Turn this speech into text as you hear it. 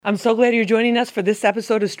I'm so glad you're joining us for this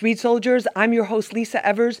episode of Street Soldiers. I'm your host, Lisa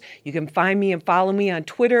Evers. You can find me and follow me on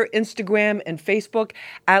Twitter, Instagram, and Facebook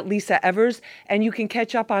at Lisa Evers. And you can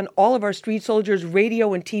catch up on all of our Street Soldiers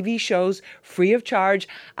radio and TV shows free of charge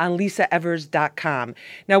on lisaevers.com.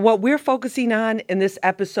 Now, what we're focusing on in this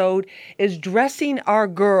episode is dressing our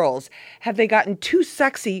girls. Have they gotten too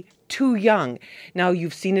sexy too young? Now,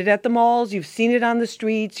 you've seen it at the malls, you've seen it on the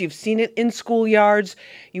streets, you've seen it in schoolyards,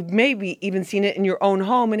 you've maybe even seen it in your own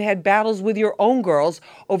home and had battles with your own girls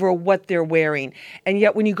over what they're wearing. And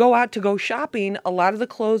yet when you go out to go shopping, a lot of the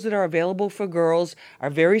clothes that are available for girls are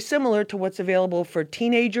very similar to what's available for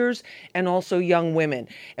teenagers and also young women.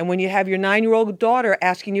 And when you have your 9-year-old daughter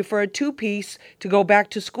asking you for a two-piece to go back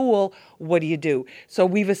to school, what do you do? So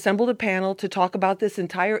we've assembled a panel to talk about this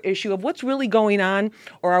entire issue of what's really going on,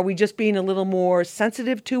 or are we just being a little more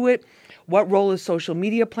sensitive to it? What role is social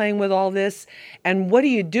media playing with all this? And what do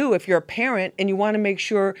you do if you're a parent and you want to make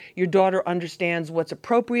sure your daughter understands what's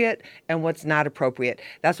appropriate and what's not appropriate?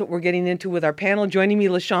 That's what we're getting into with our panel. Joining me,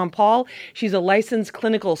 LaShawn Paul. She's a licensed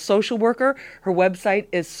clinical social worker. Her website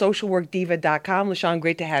is socialworkdiva.com. LaShawn,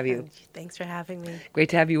 great to have you. Thanks for having me. Great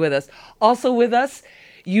to have you with us. Also with us,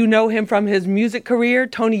 you know him from his music career.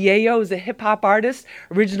 Tony Yayo is a hip-hop artist,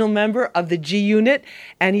 original member of the G Unit,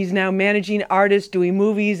 and he's now managing artist, doing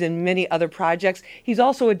movies and many other projects. He's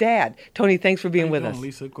also a dad. Tony, thanks for being with us.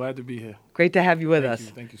 Lisa, glad to be here. Great to have you with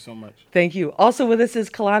us. Thank you so much. Thank you. Also with us is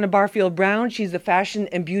Kalana Barfield Brown. She's the fashion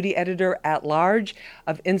and beauty editor at large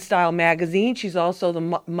of InStyle magazine. She's also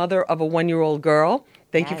the mother of a 1-year-old girl.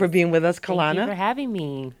 Thank you for being with us, Kalana. Thank you for having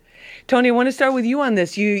me. Tony, I want to start with you on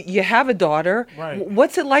this. You have a daughter. Right.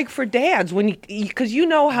 What's it like for dads when because you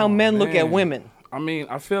know how men look at women? I mean,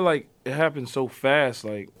 I feel like it happened so fast.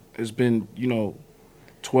 Like, it's been,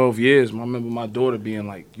 12 years. I remember my daughter being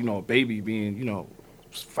like, a baby being,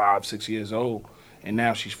 5, 6 years old. And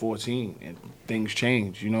now she's 14 and things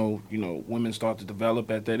change. Women start to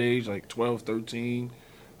develop at that age, like 12, 13.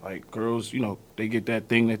 Like girls, they get that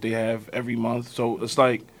thing that they have every month. So it's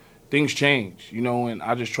like, things change, and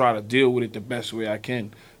I just try to deal with it the best way I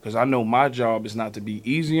can, because I know my job is not to be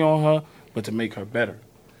easy on her, but to make her better.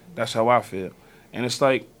 That's how I feel. And it's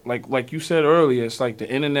like you said earlier, it's like the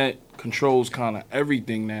internet controls kind of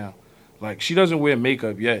everything now. Like, she doesn't wear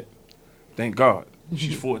makeup yet, thank God.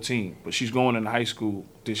 She's 14, but she's going into high school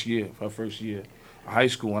this year, her first year of high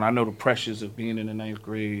school, and I know the pressures of being in the 9th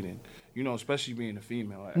grade and especially being a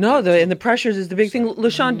female. And the pressures is the big thing.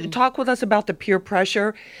 LaShawn, talk with us about the peer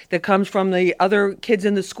pressure that comes from the other kids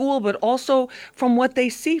in the school, but also from what they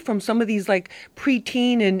see from some of these like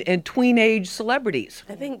preteen and tween age celebrities.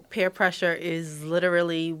 I think peer pressure is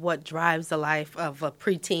literally what drives the life of a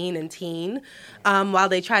preteen and teen while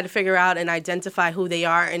they try to figure out and identify who they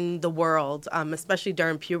are in the world, especially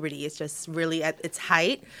during puberty. It's just really at its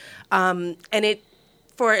height.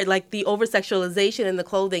 For like the over-sexualization in the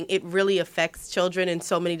clothing, it really affects children in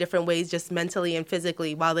so many different ways, just mentally and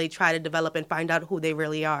physically, while they try to develop and find out who they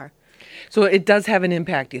really are. So it does have an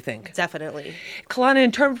impact, you think? Definitely. Kalana,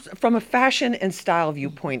 in terms from a fashion and style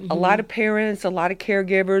viewpoint, a lot of parents, a lot of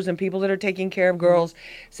caregivers, and people that are taking care of girls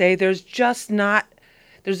say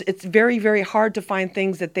it's very, very hard to find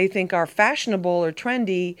things that they think are fashionable or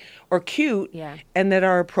trendy or cute and that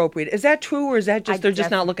are appropriate. Is that true, or is that just they're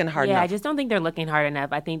just not looking hard enough? Yeah, I just don't think they're looking hard enough.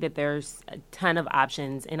 I think that there's a ton of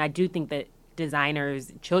options, and I do think that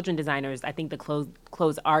children designers, I think the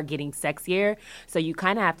clothes are getting sexier, so you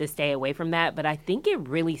kind of have to stay away from that. But I think it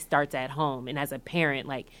really starts at home, and as a parent,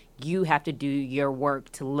 like, you have to do your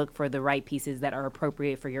work to look for the right pieces that are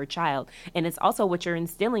appropriate for your child. And it's also what you're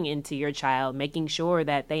instilling into your child, making sure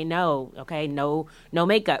that they know, okay, no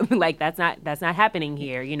makeup. Like, that's not happening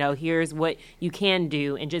here. Here's what you can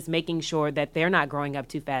do, and just making sure that they're not growing up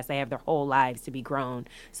too fast. They have their whole lives to be grown.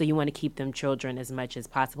 So you want to keep them children as much as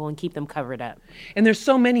possible and keep them covered up. And there's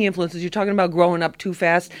so many influences. You're talking about growing up too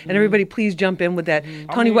fast, and everybody please jump in with that.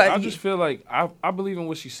 Tony, I just feel like I believe in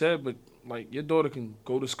what she said, but like, your daughter can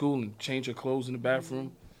go to school and change her clothes in the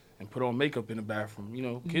bathroom and put on makeup in the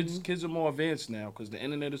bathroom. Kids are more advanced now because the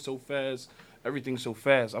internet is so fast. Everything's so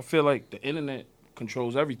fast. I feel like the internet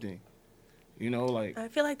controls everything. I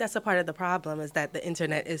feel like that's a part of the problem, is that the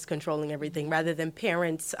internet is controlling everything rather than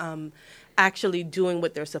parents actually doing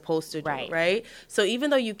what they're supposed to do, right? So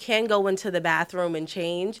even though you can go into the bathroom and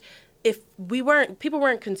change, if people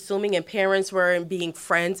weren't consuming, and parents weren't being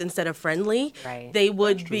friends instead of friendly. Right. They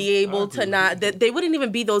would be able to not, they wouldn't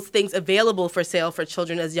even be those things available for sale for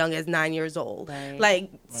children as young as 9 years old. Right. Like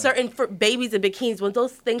certain for babies and bikinis, when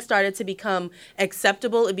those things started to become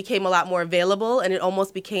acceptable, it became a lot more available, and it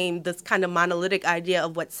almost became this kind of monolithic idea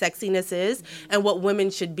of what sexiness is and what women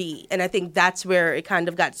should be. And I think that's where it kind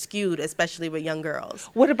of got skewed, especially with young girls.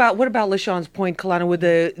 What about LaShawn's point, Kalana, with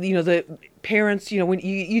the parents, when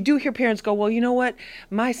you do hear parents go, well, you know what,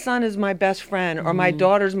 my son is my best friend, or my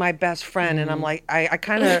daughter's my best friend, and I'm like, I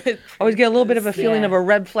kind of always get a little bit of a feeling of a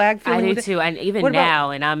red flag feeling. I do too, and even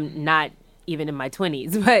now, and I'm not even in my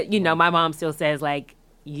 20s, but my mom still says like,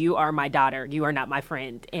 you are my daughter, you are not my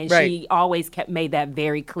friend. And she always made that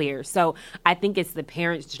very clear. So I think it's the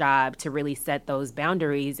parent's job to really set those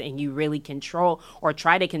boundaries, and you really control or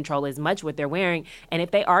try to control as much what they're wearing. And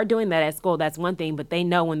if they are doing that at school, that's one thing, but they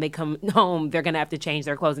know when they come home, they're going to have to change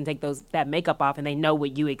their clothes and take that makeup off, and they know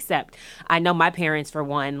what you accept. I know my parents, for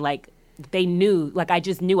one, like, they knew, like, I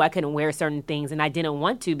just knew I couldn't wear certain things, and I didn't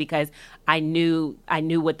want to because I knew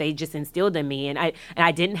what they just instilled in me. And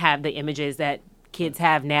I didn't have the images that kids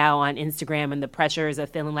have now on Instagram and the pressures of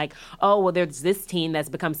feeling like, oh, well, there's this teen that's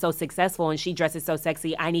become so successful and she dresses so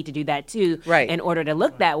sexy, I need to do that too in order to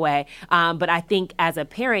look that way. But I think as a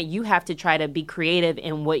parent, you have to try to be creative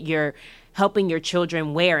in what you're helping your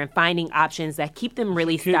children wear and finding options that keep them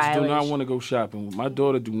really stylish. Kids do not want to go shopping. My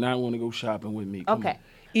daughter do not want to go shopping with me. Okay.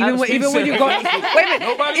 Even when you go, wait a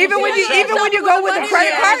minute. Even when you go with a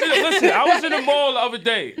credit card. Listen, I was in the mall the other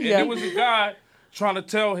day, and there was a guy trying to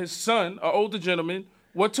tell his son, an older gentleman,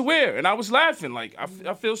 what to wear. And I was laughing. Like,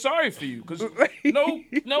 I feel sorry for you. Because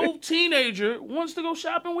no teenager wants to go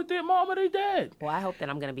shopping with their mom or their dad. Well, I hope that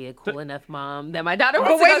I'm going to be a cool enough mom that my daughter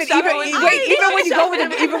wants to go shopping with me. Even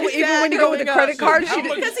when you go with the credit card,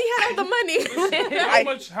 because he had all the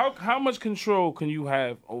money. How much control can you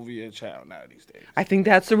have over your child now these days? I think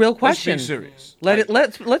that's the real question. Let's be serious.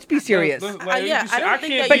 Let's be serious. I don't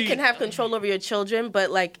think that you can have control over your children,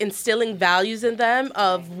 but like instilling values in them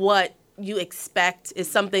of what you expect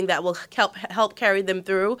is something that will help carry them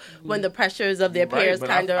through when the pressures of their peers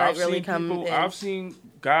kind of really come in. I've seen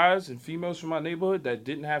guys and females from my neighborhood that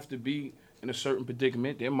didn't have to be in a certain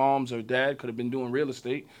predicament. Their moms or dad could have been doing real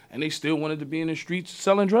estate, and they still wanted to be in the streets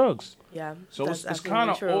selling drugs. Yeah, so it's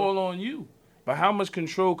kind of all on you. But how much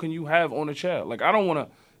control can you have on a child? Like, I don't want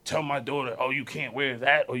to tell my daughter, oh, you can't wear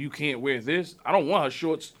that or you can't wear this. I don't want her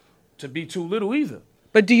shorts to be too little either.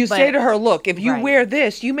 But do you say to her, look, if you wear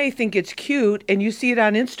this, you may think it's cute, and you see it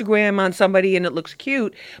on Instagram on somebody and it looks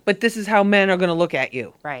cute, but this is how men are going to look at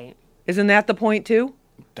you. Right. Isn't that the point, too?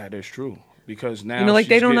 That is true. Because now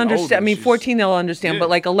they don't understand. I mean, 14 they'll understand, but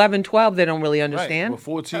like 11, 12, they don't really understand. Right.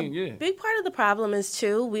 Well, 14, a big part of the problem is,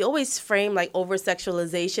 too, we always frame like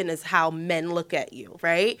over-sexualization as how men look at you,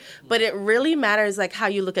 right? But it really matters like how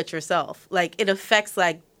you look at yourself. Like, it affects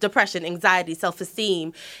like depression, anxiety,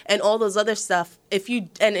 self-esteem, and all those other stuff.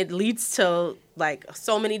 And it leads to like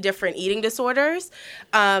so many different eating disorders.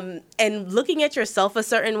 And looking at yourself a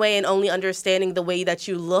certain way and only understanding the way that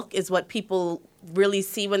you look is what people really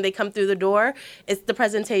see when they come through the door. It's the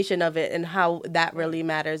presentation of it and how that really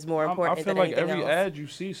matters more important than anything else. I feel like every ad you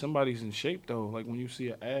see, somebody's in shape though. Like when you see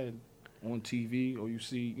an ad on TV or you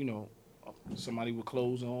see, somebody with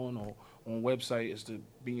clothes on or on website, is to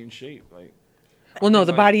be in shape. Like, well, no,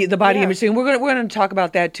 the body image thing. We're going to talk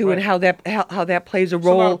about that too, and how that plays a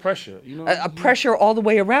role. It's a lot of pressure, a pressure all the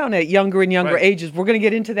way around at younger and younger ages. We're going to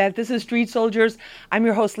get into that. This is Street Soldiers. I'm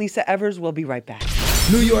your host, Lisa Evers. We'll be right back.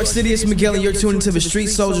 New York City, it's Miguel, and you're tuning into the Street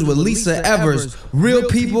Soldiers with Lisa Evers. Real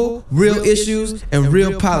people, real issues, and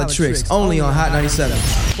real politics. Only on Hot 97.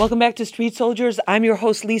 Welcome back to Street Soldiers. I'm your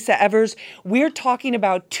host, Lisa Evers. We're talking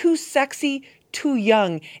about too sexy, too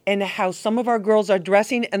young, and how some of our girls are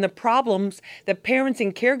dressing and the problems that parents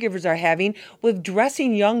and caregivers are having with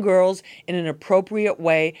dressing young girls in an appropriate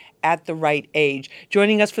way at the right age.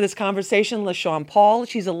 Joining us for this conversation, LaShawn Paul.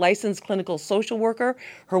 She's a licensed clinical social worker.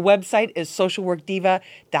 Her website is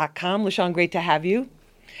socialworkdiva.com. LaShawn, great to have you.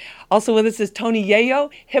 Also with us is Tony Yayo,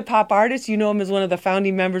 hip-hop artist. You know him as one of the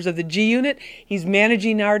founding members of the G Unit. He's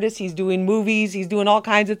managing artist. He's doing movies. He's doing all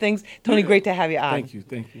kinds of things. Tony, great to have you on.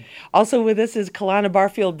 Thank you. Also with us is Kalana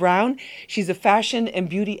Barfield Brown. She's a fashion and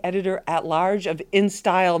beauty editor at large of In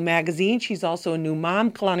Style magazine. She's also a new mom.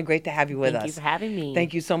 Kalana, great to have you with us. Thank you for having me.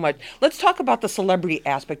 Thank you so much. Let's talk about the celebrity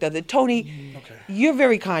aspect of it. Tony, you're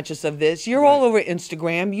very conscious of this. You're all over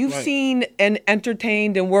Instagram. You've seen and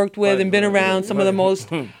entertained and worked with and been around some of the most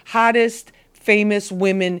hottest, famous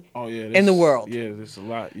women in the world. Yeah, there's a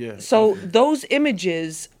lot, So those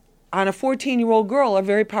images on a 14-year-old girl are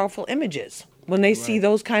very powerful images. when they see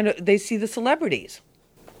they see the celebrities.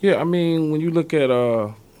 Yeah, I mean, when you look at,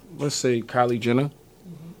 let's say, Kylie Jenner,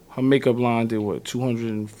 her makeup line did,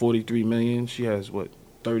 243 million? She has,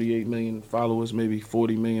 38 million followers, maybe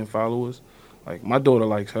 40 million followers? Like, my daughter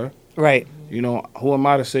likes her. Right. You know, who am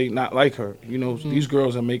I to say not like her? You know, these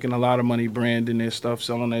girls are making a lot of money branding their stuff,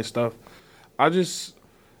 selling their stuff.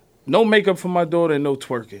 No makeup for my daughter and no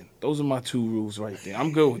twerking. Those are my 2 rules right there.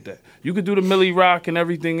 I'm good with that. You could do the Millie Rock and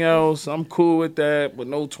everything else. I'm cool with that, but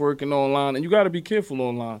no twerking online. And you got to be careful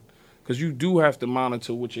online because you do have to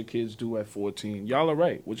monitor what your kids do at 14. Y'all are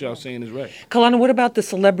right. What y'all saying is right. Kalana, what about the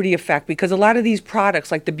celebrity effect? Because a lot of these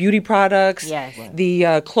products, like the beauty products, Yes.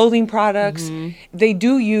 the clothing products, they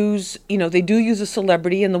do use a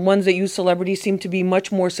celebrity, and the ones that use celebrities seem to be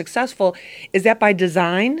much more successful. Is that by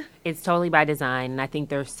design? It's totally by design, and I think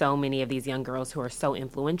there's so many of these young girls who are so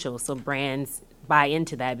influential. So brands buy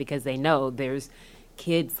into that because they know there's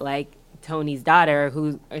kids like Tony's daughter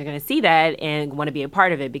who are going to see that and want to be a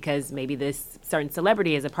part of it because maybe this certain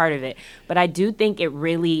celebrity is a part of it. But I do think it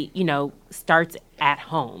really, starts at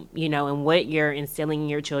home, and what you're instilling in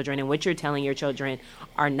your children and what you're telling your children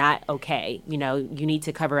are not okay. You need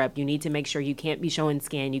to cover up. You need to make sure you can't be showing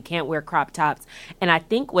skin. You can't wear crop tops. And I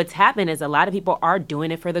think what's happened is a lot of people are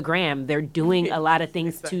doing it for the gram. They're doing a lot of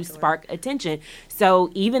things to spark attention. So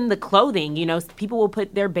even the clothing, people will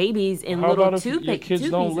put their babies in How little about if your kids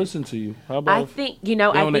don't listen to you? How about I think, they're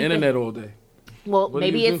on the internet all day? Well, What do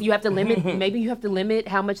maybe you it's do? you have to limit. Maybe you have to limit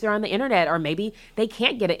how much they're on the internet, or maybe they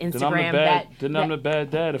can't get an Instagram. I'm the bad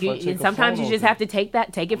dad if I take and sometimes a you phone just off have to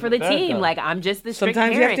take it for the bad team. dad. Like I'm just the strict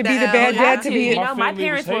Sometimes you have parent. to be the bad dad to be. My my family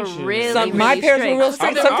parents was were Haitian. really, My really parents were real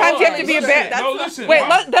strict. strict. Sometimes you have to be a bad. No, listen. Wait,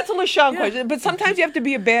 that's a LaShawn question. But sometimes you have to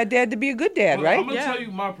be a bad dad to be a good dad, right? I'm gonna tell you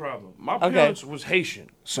my problem. My Okay. parents was Haitian,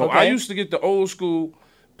 so Okay. I used to get the old school,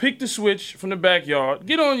 pick the switch from the backyard,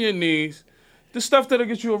 get on your knees. The stuff that'll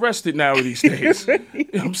get you arrested now these days.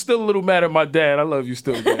 I'm still a little mad at my dad. I love you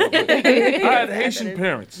still, Dad. But I had Haitian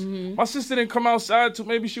parents. My sister didn't come outside till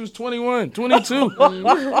maybe she was 21, 22. You know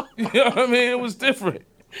what I mean? It was different.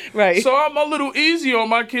 Right. So I'm a little easy on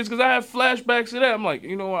my kids because I have flashbacks of that. I'm like,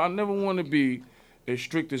 you know what? I never want to be as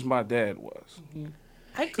strict as my dad was. Yeah,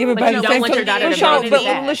 But you don't want your daughter to LaShawn, be but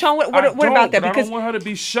bad. LaShawn, what I about that? don't, but I Because don't want her to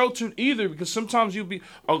be sheltered either because sometimes you'll be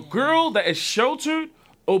a girl that is sheltered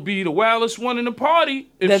or be the wildest one in the party.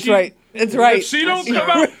 That's right. That's right. If she don't come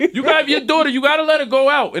out, you got your daughter. You got to let her go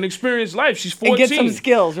out and experience life. She's 14. and get some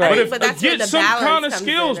skills, right? But if But that's where get the some balance kind of comes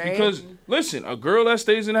skills, in, right? because listen, a girl that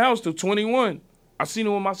stays in the house till 21, I seen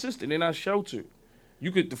her with my sister. They're not sheltered.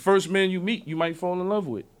 The first man you meet, you might fall in love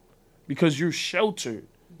with, because you're sheltered.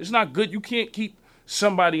 It's not good. You can't keep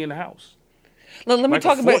somebody in the house. Let me Like a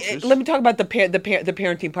talk about fortress. the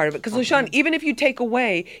parenting part of it. Because LaShawn, even if you take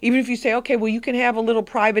away, even if you say, okay, well, you can have a little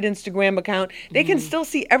private Instagram account, they can still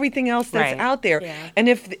see everything else that's Right. out there. Yeah. And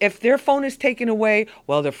if their phone is taken away,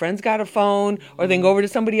 well, their friend's got a phone, or they can go over to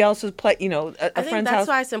somebody else's I a think friend's that's house.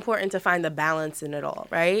 why it's important to find the balance in it all,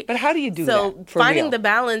 right? But how do you do so that? For finding real? the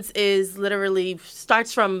balance is literally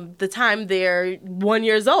starts from the time they're 1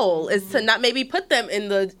 year old. Is to not maybe put them in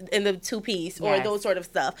the two piece or Yes. those sort of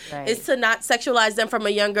stuff. Right. Is to not sexualize them from a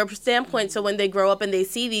younger standpoint. So when they grow up and they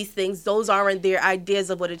see these things, those aren't their ideas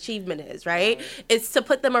of what achievement is, right? It's to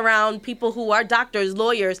put them around people who are doctors,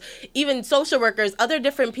 lawyers, even social workers, other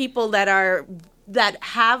different people that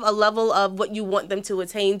have a level of what you want them to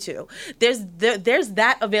attain to. There's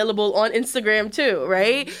that available on Instagram too,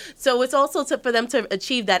 right? So it's also for them to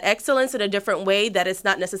achieve that excellence in a different way, that it's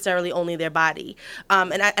not necessarily only their body.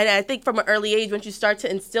 And I think from an early age, once you start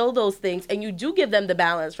to instill those things and you do give them the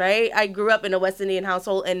balance, right? I grew up in a West Indian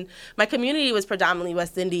household and my community was predominantly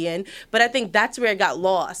West Indian, but I think that's where it got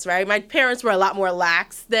lost, right? My parents were a lot more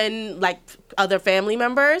lax than like other family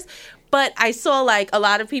members. But I saw like a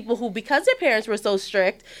lot of people who, because their parents were so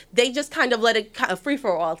strict, they just kind of let it free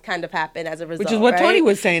for all kind of happen as a result. Which is what right? Tony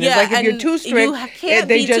was saying. It's like if you're too strict, you can't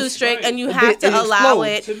they be too just- strict, and you it- have to it allow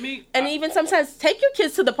explodes. it. To me, And even sometimes take your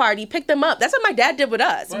kids to the party, pick them up. That's what my dad did with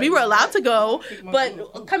us. We were allowed to go,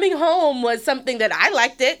 but coming home was something that I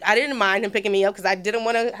liked it. I didn't mind him picking me up because I didn't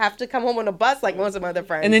want to have to come home on a bus like most of my other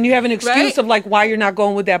friends. And then you have an excuse Right? of like why you're not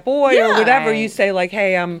going with that boy or Yeah. whatever. Right. You say like,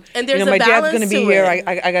 hey, And there's a my dad's balance going to be to here. it.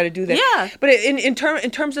 I got to do that. Yeah. But in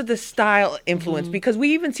terms of the style influence, because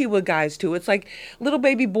we even see with guys too. It's like little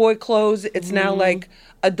baby boy clothes. It's now like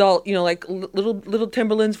adult, like little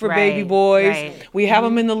Timberlands for baby Right, boys. right. We have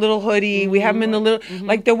them in the little hoodie. We have them in the little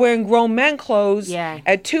like they're wearing grown men clothes Yeah.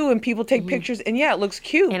 at 2, and people take pictures, and yeah, it looks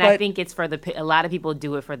cute. And but I think it's for a lot of people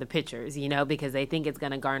do it for the pictures, because they think it's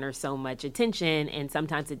going to garner so much attention, and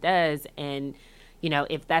sometimes it does. And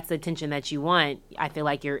if that's the attention that you want, I feel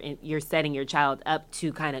like you're setting your child up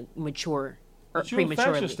to kind of mature But you're a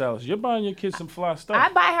prematurely. fashion stylist. You're buying your kids some fly stuff. I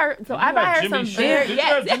buy her some very Did you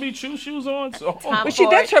have Jimmy Choo shoes on? So, Tom But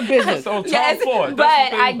that's her business. so Tom Yes, Ford.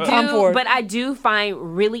 but Tom Ford. I do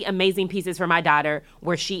find really amazing pieces for my daughter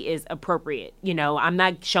where she is appropriate. I'm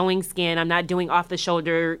not showing skin. I'm not doing off the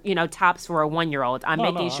shoulder, tops for a 1-year-old. I'm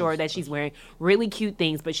making sure that she's wearing really cute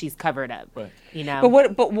things, but she's covered up. Right. But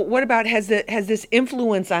what about has this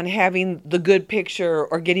influence on having the good picture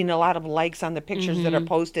or getting a lot of likes on the pictures that are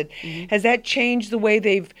posted? Has that changed the way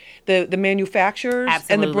the manufacturers and the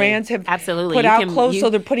Absolutely. brands have Absolutely. put You out can- clothes? you- So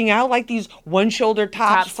they're putting out like these one shoulder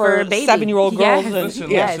tops for a baby. 7-year-old girls. Yes. And,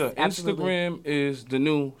 Listen, Yes, Lisa, absolutely. Instagram is the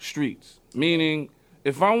new streets. Meaning,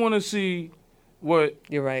 if I want to see what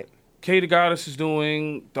You're right. Kay the Goddess is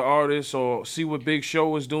doing, the artist, or see what Big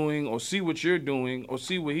Show is doing, or see what you're doing, or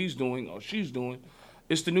see what he's doing, or she's doing,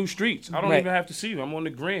 it's the new streets. I don't Right. even have to see them. I'm on the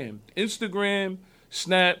gram. Instagram,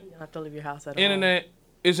 Snap, You don't have to leave your house at all. internet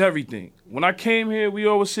is everything. When I came here, we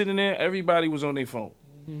all was sitting there, everybody was on their phone.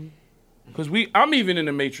 Because I'm even in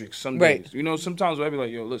the matrix some Right. days. Sometimes I'll be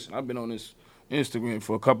like, yo, listen, I've been on this Instagram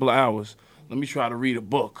for a couple of hours. Let me try to read a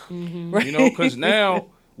book. Because now,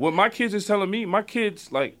 what my kids is telling me, my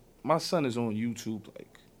kids, like, my son is on YouTube,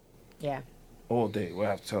 like, Yeah. all day. We'll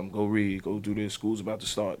have to tell him, go read, go do this. School's about to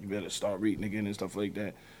start. You better start reading again and stuff like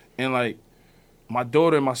that. And, like, my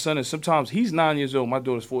daughter and my son is sometimes, he's 9 years old. My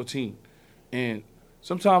daughter's 14. And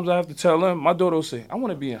sometimes I have to tell him, my daughter will say, I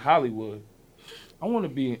want to be in Hollywood. I want to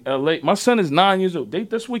be in L.A. My son is 9 years old.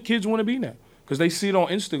 That's what kids want to be now. Because they see it on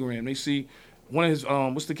Instagram. They see one of his,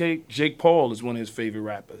 what's the kid? Jake Paul is one of his favorite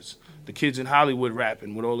rappers. The kids in Hollywood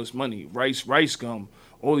rapping with all this money. Rice Gum.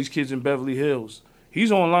 All these kids in Beverly Hills.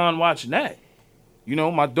 He's online watching that.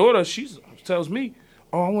 My daughter, she tells me,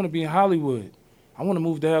 oh, I want to be in Hollywood. I want to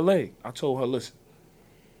move to L.A. I told her, listen,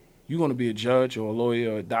 you're going to be a judge or a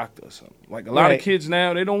lawyer or a doctor or something. Like a lot Right. of kids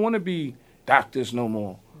now, they don't want to be doctors no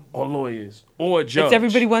more or lawyers or a judge. It's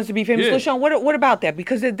everybody wants to be famous. Yeah. LaShawn, what about that?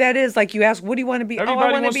 Because that is like you ask, what do you want to be? I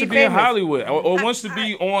Everybody want wants to to be be in famous. Hollywood or wants to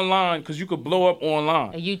be online because you could blow up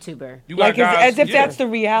online. A YouTuber. You Like got guys, as if yeah. that's the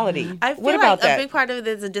reality. I feel what like about a that? big part of it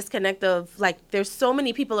is a disconnect of like there's so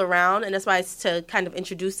many people around, and that's why it's to kind of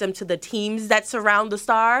introduce them to the teams that surround the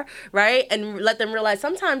star, right? And let them realize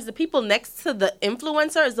sometimes the people next to the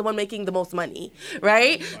influencer is the one making the most money,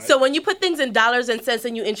 right? So when you put things in dollars and cents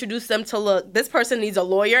and you introduce them to look, this person needs a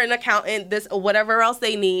lawyer, an accountant, this or whatever else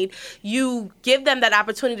they need, you give them that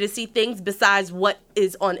opportunity to see things besides what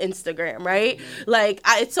is on Instagram, right? Like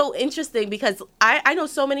it's so interesting because I know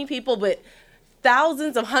so many people with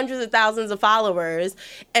thousands of hundreds of thousands of followers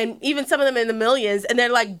and even some of them in the millions, and they're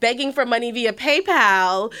like begging for money via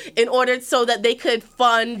PayPal in order so that they could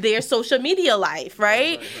fund their social media life,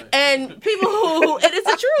 right? And people who and it's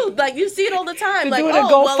the truth, like you see it all the time, like, doing a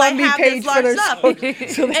oh well, I GoFundMe have page this for large their stuff,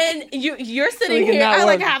 so they- and you're sitting can here, not I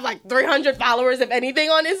like work. have like 300 followers if anything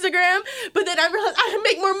on Instagram, but then I realize I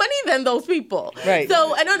make more money than those people, Right.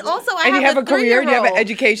 So and then also I And you have a career, and you have an 3-year-old.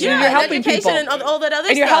 education, and Yeah, you're helping education people. and all that other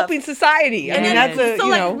and you're stuff. helping society. I mean, that's a So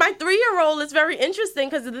you like know. my 3-year-old is very interesting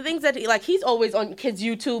because of the things that he's always on kids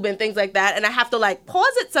YouTube and things like that, and I have to like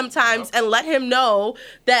pause it sometimes and let him know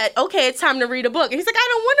that okay, it's time to read a book. And he's like, I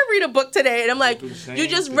don't want to read a book today, and I'm like, do the same you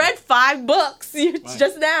just thing. read 5 books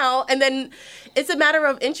just now, and then it's a matter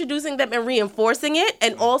of introducing them and reinforcing it,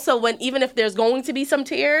 and also when even if there's going to be some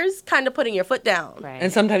tears, kind of putting your foot down. Right.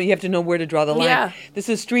 And sometimes you have to know where to draw the line. Yeah. This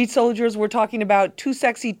is Street Soldiers. We're talking about Too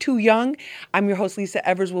Sexy, Too Young. I'm your host, Lisa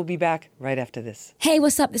Evers. We'll be back right after this. Hey,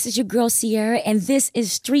 what's up? This is your girl Sierra, and this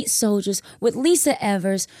is Street Soldiers with Lisa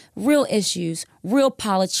Evers. Real issues, real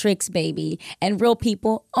politics, baby, and real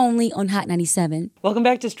people only on Hot 97. Welcome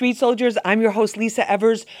back to Street Soldiers. I'm your host, Lisa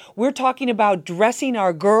Evers. We're talking about dressing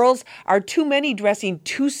our girls. Are too many dressing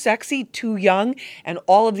too sexy, too young, and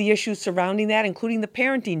all of the issues surrounding that, including the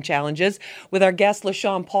parenting challenges, with our guest,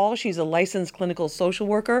 LaShawn Paul. She's a licensed clinical social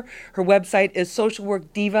worker. Her website is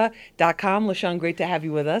socialworkdiva.com. LaShawn, great to have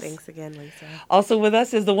you with us. Thanks again, Lisa. Also with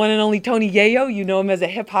us is the one and only Tony Yayo. You know him as a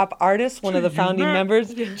hip-hop artist, one of the founding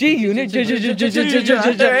members. G-Unit. Right?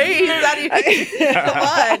 Come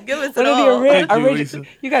on, give us One it of the all. Thank you, Lisa.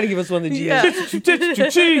 You got to give us one of the G's. Yeah.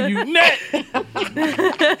 you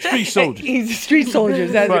net. Street soldiers. He's Street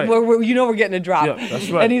Soldiers. Right. We're getting a drop. Yeah, that's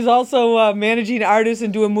right. And he's also managing artists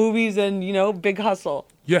and doing movies and, big hustle.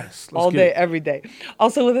 Yes. Let's All get day, it. every day.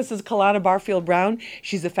 Also with us is Kalana Barfield Brown.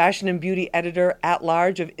 She's a fashion and beauty editor at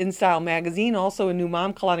large of InStyle magazine, also a new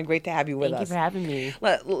mom. Kalana, great to have you with Thank us. you for having me.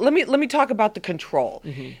 Let me talk about the control.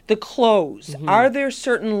 The clothes. Are there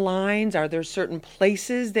certain lines, are there certain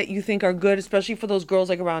places that you think are good, especially for those girls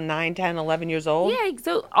like around 9, 10, 11 years old? Yeah,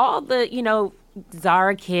 so all the,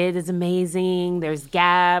 Zara Kid is amazing. There's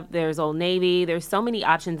Gap, there's Old Navy. There's so many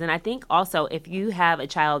options. And I think also if you have a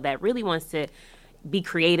child that really wants to be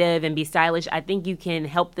creative and be stylish, I think you can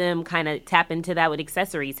help them kind of tap into that with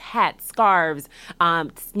accessories, hats, scarves.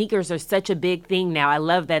 Sneakers are such a big thing now. I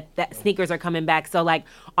love that sneakers are coming back. So like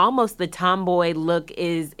almost the tomboy look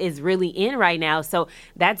is really in right now. So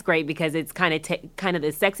that's great because it's kind of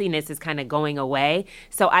the sexiness is kind of going away.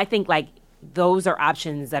 So I think like those are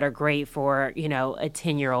options that are great for, a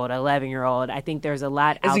 10-year-old, 11-year-old. I think there's a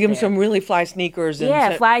lot out As you give them there. some really fly sneakers. And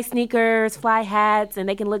Yeah, fly sneakers, fly hats, and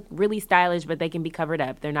they can look really stylish, but they can be covered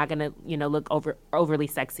up. They're not going to, look overly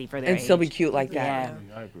sexy for their and age. still be cute like that.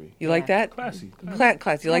 Yeah. I agree. You like that? Classy.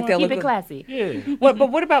 Classy. You like that Keep look? it classy. Yeah. But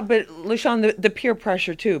what about, LaShawn, the peer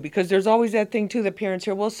pressure too? Because there's always that thing too, the parents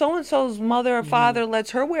hear, well, so-and-so's mother or father lets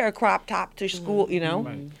her wear a crop top to school,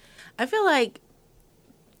 I feel like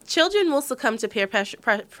children will succumb to peer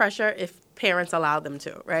pressure if parents allow them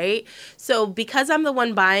to, right? So because I'm the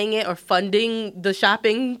one buying it or funding the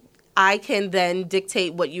shopping, I can then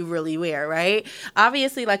dictate what you really wear, right?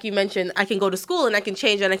 Obviously, like you mentioned, I can go to school and I can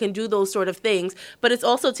change and I can do those sort of things, but it's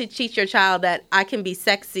also to teach your child that I can be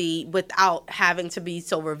sexy without having to be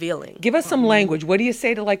so revealing. Give us some language. What do you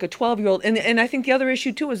say to like a 12-year-old? And I think the other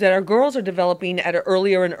issue too is that our girls are developing at an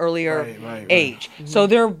earlier and earlier Right. age. So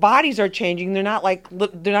their bodies are changing. They're not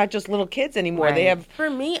they're not just little kids anymore. They Right. have For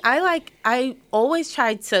me, I always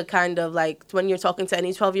try to kind of like when you're talking to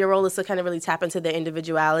any 12-year-old is to kind of really tap into their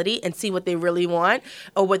individuality and see what they really want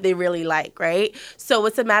or what they really like, right? So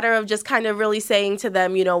it's a matter of just kind of really saying to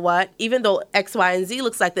them, you know what, even though X, Y, and Z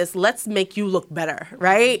looks like this, let's make you look better,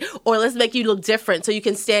 right? Or let's make you look different so you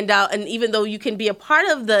can stand out. And even though you can be a part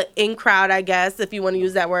of the in crowd, I guess, if you want to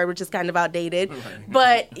use that word, which is kind of outdated,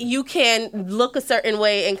 but you can look a certain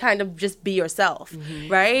way and kind of just be yourself,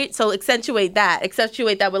 right? So accentuate that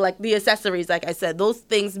with like the accessories, like I said, those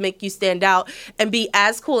things make you stand out and be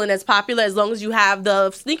as cool and as popular as long as you have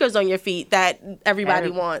the sneakers on your feet that everybody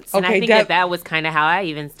wants. And I Okay, think that was kind of how I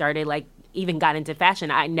even started, even got into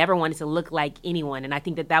fashion. I never wanted to look like anyone. And I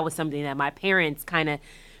think that was something that my parents kind of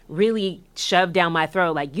really shoved down my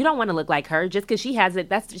throat. Like, you don't want to look like her. Just because she has it,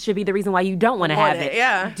 that should be the reason why you don't want to have it.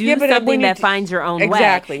 Yeah. Do but something when you that finds your own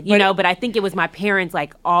Exactly, way. but- But I think it was my parents,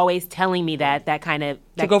 always telling me that kind of...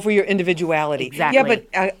 to go for your individuality. Exactly.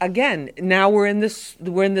 Yeah, but again, now we're in this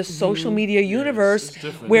social media universe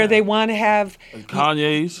different where now. they want to have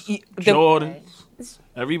Kanye's, the- Jordans.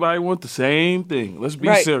 Everybody want the same thing. Let's be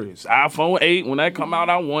Right. serious. iPhone 8, when that come out,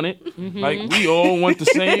 I want it. Like, we all want the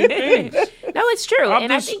same things. No, it's true.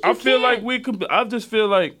 And I think you I feel can. like I just feel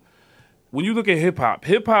like when you look at hip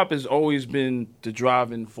hop has always been the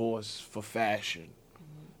driving force for fashion.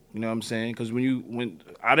 You know what I'm saying? Because when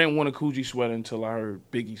I didn't want a Coogee sweater until I heard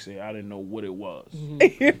Biggie say I didn't know what it was.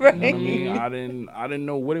 right. You know what I mean? I didn't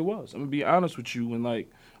know what it was. I'm gonna be honest with you, and I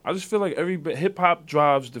just feel like hip hop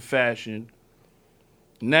drives the fashion.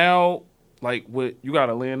 Now, you got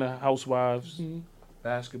Atlanta Housewives,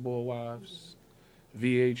 Basketball Wives,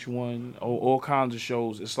 VH1, all kinds of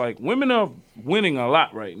shows. It's like women are winning a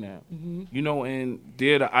lot right now, and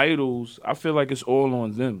they're the idols. I feel like it's all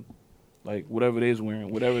on them. Like whatever they're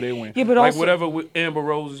wearing. Yeah, but like also- whatever Amber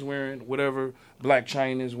Rose is wearing, whatever Black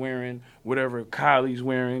China is wearing, whatever Kylie's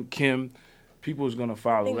wearing, Kim, people is gonna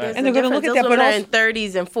follow that. And they're gonna look at that, Those but women are also- in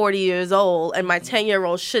 30s and 40 years old, and my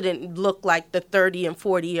 10-year-old shouldn't look like the 30 and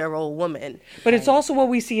 40-year-old woman. But it's also what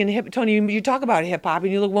we see in Tony. You talk about hip hop,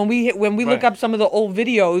 and you look when we look Right. up some of the old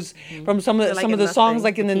videos from some of They're like the in songs nothing,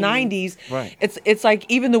 like in the bikinis. '90s. Right. It's like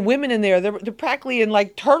even the women in there, they're practically in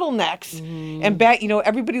like turtlenecks and back.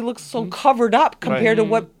 Everybody looks so covered up compared to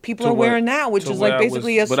what people are wearing now, which is like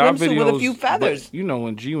basically a swimsuit with a few feathers. But,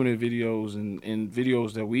 in G-Unit videos and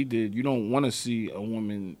videos that we did, you don't want to see a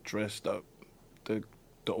woman dressed up. The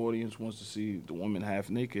audience wants to see the woman half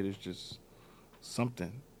naked. It's just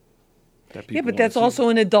something that people Yeah, but wanna that's see. also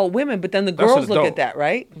in adult women. But then the That's an girls look at adult. that,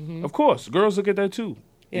 right? Of course, girls look at that too.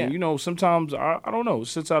 Yeah. And, sometimes I don't know, it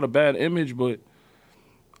sets out a bad image, but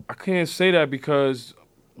I can't say that because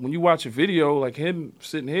when you watch a video like him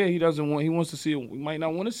sitting here, he wants to see. He might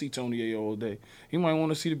not want to see Tony Ayo all day. He might want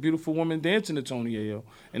to see the beautiful woman dancing to Tony Ayo,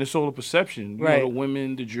 and it's all a perception. You Right. know, the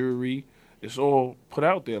women, the jewelry, it's all put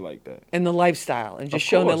out there like that. And the lifestyle, and just Of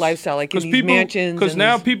showing the course. lifestyle, like in these people, mansions. Because and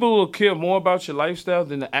now these- people will care more about your lifestyle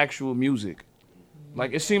than the actual music.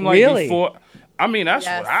 Like, it seemed like Really? before. I mean, that's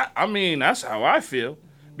Yes. that's how I feel.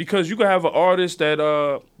 Because you could have an artist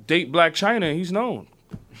that date Black China and he's known,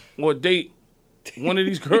 or date one of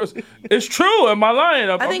these girls. It's true. Am I lying?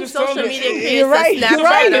 I think just telling social you. media creates You're right, a you're snapshot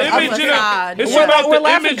right. of The a image and facade. it's We're about we're the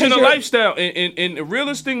laughing image and the 'cause you're- lifestyle. And the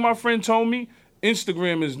realest thing my friend told me,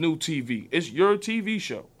 Instagram is new TV. It's your TV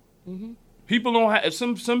show. People don't have,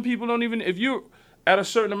 some people don't even, if you're at a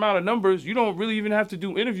certain amount of numbers, you don't really even have to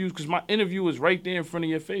do interviews because my interview is right there in front of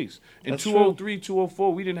your face. In That's 203,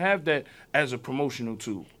 204, we didn't have that as a promotional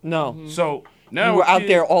tool. No. So now You were out kids-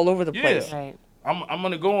 there all over the Yeah. place. Right. I'm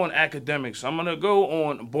gonna go on academics. I'm gonna go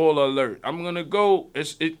on Baller Alert. I'm gonna go.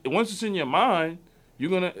 Once it's in your mind,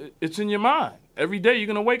 it's in your mind. Every day you're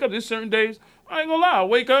gonna wake up. There's certain days I ain't gonna lie. I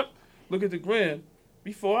wake up, look at the gram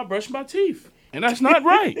before I brush my teeth, and that's not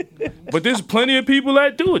right. But there's plenty of people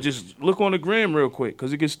that do it. Just look on the gram real quick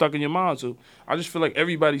because it gets stuck in your mind. So I just feel like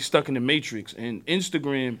everybody's stuck in the matrix, and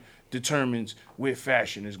Instagram determines where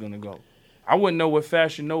fashion is gonna go. I wouldn't know what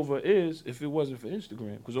Fashion Nova is if it wasn't for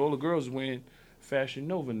Instagram, because all the girls are wearing Fashion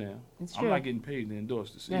Nova now. I'm not getting paid to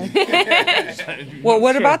endorse this. Well,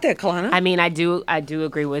 what about that, Kalana? I mean, I do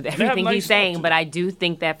agree with everything nice he's stuff, saying, too. but I do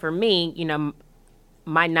think that for me, you know,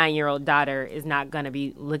 my 9-year-old daughter is not going to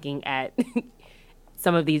be looking at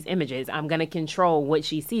some of these images. I'm going to control what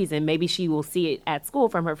she sees, and maybe she will see it at school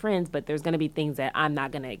from her friends, but there's going to be things that I'm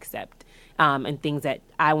not going to accept. And things that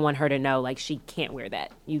I want her to know, like she can't wear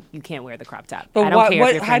that. You can't wear the crop top. I don't care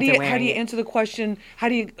if your how do friends you are how do you wearing it. answer the question? How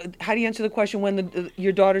do you answer the question when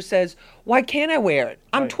your daughter says, "Why can't I wear it?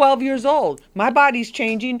 I'm 12 years old. My body's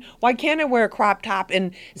changing. Why can't I wear a crop top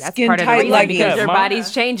and That's skin part of the tight reason leggings?" because your Mom.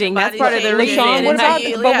 body's changing. That's Body's part of the changing. reason. LaShawn, what Until about-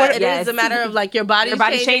 you- but what- it Yes. is a matter of like your body's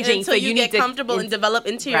body's changing, until so you you get need to- comfortable and develop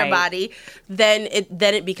into your Right. body, then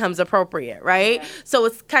it becomes appropriate, right? So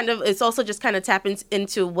it's also just kind of tapping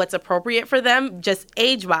into what's appropriate for them, just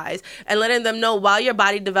age wise, and letting them know while your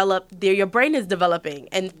body your brain is developing,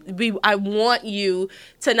 and I want you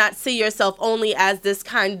to not see yourself only as this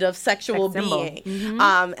kind of sexual Sex symbol. being.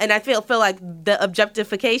 And I feel like the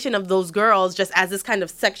objectification of those girls just as this kind of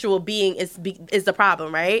sexual being is the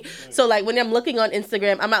problem, right? So like when I'm looking on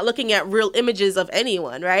Instagram, I'm not looking at real images of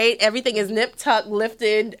anyone, right? Everything is nip tuck,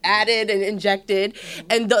 lifted, added, and injected,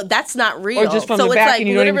 and that's not real. Or just from so the it's back like and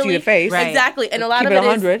you don't even see literally- the face. Right. Exactly, and a lot Keep of it it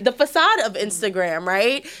 100. is the facade of Instagram,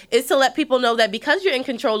 right? Is to let people know that because you're in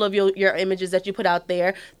control of your images that you put out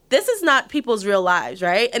there, this is not people's real lives,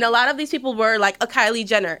 right? And a lot of these people were like a Kylie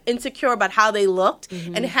Jenner, insecure about how they looked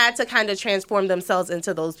and had to kind of transform themselves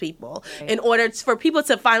into those people in order for people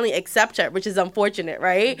to finally accept her, which is unfortunate,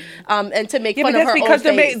 right? And to make Yeah, fun but of her that's because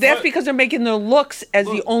own face. that's because they're making their looks as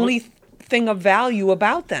the But- only thing of value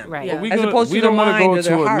about them, Right. Yeah. We as gonna- opposed to we their don't wanna mind go or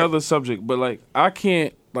their into heart. another subject, but like I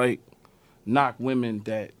can't like knock women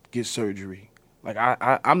that get surgery. Like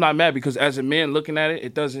I'm not mad because as a man looking at it,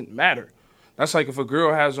 it doesn't matter. That's like if a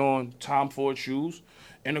girl has on Tom Ford shoes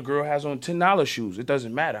and a girl has on $10 shoes. It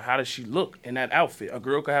doesn't matter. How does she look in that outfit? A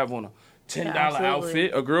girl could have on a $10 absolutely.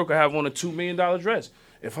 outfit. A girl could have on a $2 million dress.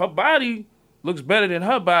 If her body looks better than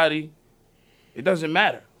her body, it doesn't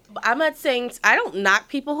matter. I'm not saying I don't knock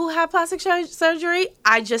people who have plastic surgery.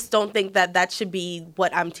 I just don't think that should be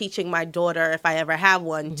what I'm teaching my daughter if I ever have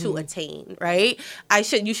one to attain, right?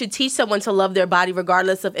 You should teach someone to love their body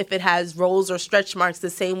regardless of if it has rolls or stretch marks the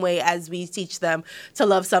same way as we teach them to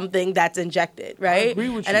love something that's injected, right? I agree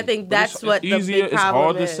with and you. I think But that's what it's the easier. big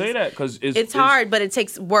problem It's hard is. to say that because It's hard, but it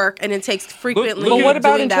takes work and it takes frequently But what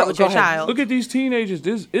about doing that with go your ahead. child. Look at these teenagers.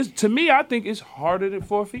 This is to me. I think it's harder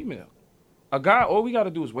for a female. A guy, all we got to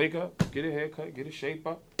do is wake up, get a haircut, get a shape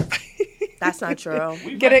up. That's not true.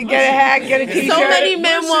 Get a hat, get a t-shirt. So many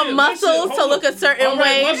men want muscles to look a certain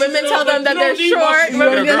way. Women tell them that they're short.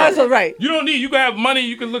 Women need muscle, right? You don't need. You can have money.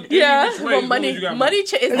 You can look. any Yeah, which way well, as long as you got money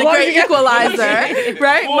is the long as great you got- equalizer, right? For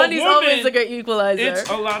a Money's woman, always the great equalizer. It's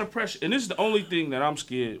a lot of pressure, and this is the only thing that I'm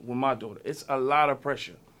scared with my daughter. It's a lot of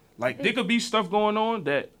pressure. Like there could be stuff going on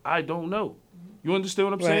that I don't know. You understand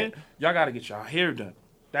what I'm saying? Y'all got to get your hair done.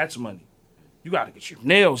 That's money. You got to get your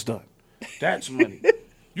nails done. That's money.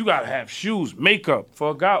 You got to have shoes, makeup.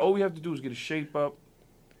 For a guy, all we have to do is get a shape up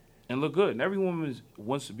and look good. And every woman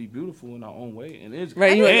wants to be beautiful in her own way. And it's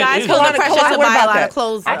Right, I you- think and guys it's feel a lot the of- pressure to what buy a about lot that? of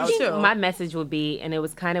clothes I now, think too. my message would be, and it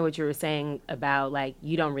was kind of what you were saying about like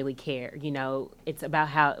you don't really care. You know, it's about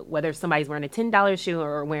how whether somebody's wearing a $10 shoe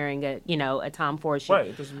or wearing a Tom Ford shoe. Right,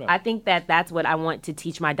 it doesn't matter. I think that that's what I want to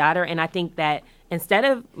teach my daughter, and I think that instead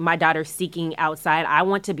of my daughter seeking outside, I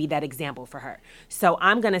want to be that example for her. So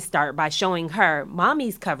I'm gonna start by showing her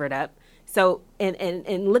mommy's covered up. So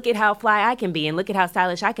and look at how fly I can be and look at how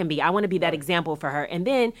stylish I can be. I want to be that example for her. And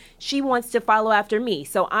then she wants to follow after me.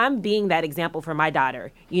 So I'm being that example for my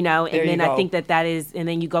daughter, you know, and then I think that is, and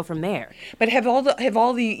then you go from there. But have all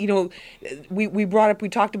the you know, we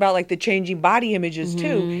talked about like the changing body images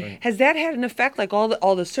too. Right. Has that had an effect? Like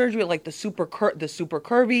all the surgery, like the super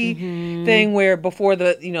curvy thing, where before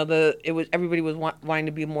everybody was wanting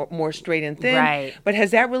to be more straight and thin. Right. But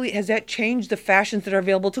has that changed the fashions that are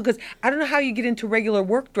available too? Because I don't know how you get into regular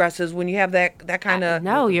work dresses when you have that kind of.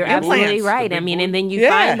 No, you're absolutely right. I mean, and then you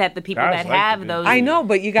find that the people that have those. I know,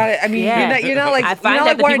 but you got to. I mean, you're not like. I find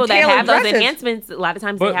that the people that have those enhancements, a lot of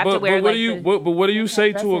times they have to wear. But what do you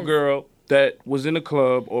say to a girl that was in a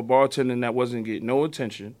club or bartending that wasn't getting no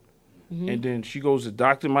attention, and then she goes to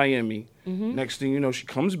Dr. Miami? Next thing you know, she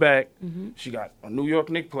comes back. She got a New York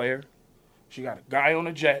Knicks player. She got a guy on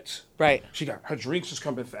the Jets. Right. She got her drinks is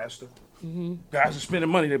coming faster. Guys are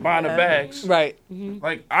spending money. They're buying her bags. Right.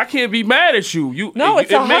 Like, I can't be mad at you. No,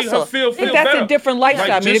 it's a made hustle. her feel That's better. a different lifestyle.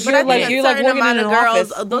 Like, I mean, if you're like working in an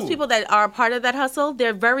office, those people that are part of that hustle,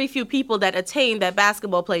 there are very few people that attain that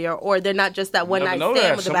basketball player, or they're not just that one night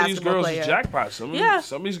stand with a basketball player. Some of these girls are jackpot.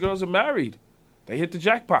 Some of these girls are married. They hit the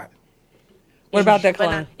jackpot. What about that,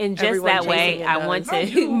 Kalana? In just that way, I want to.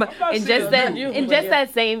 To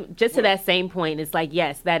that same point, it's like,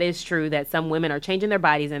 yes, that is true that some women are changing their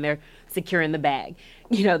bodies and they're securing the bag.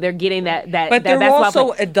 You know, they're getting that. But they're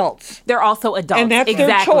also adults. They're also adults, and that's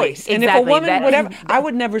their choice. And if a woman, I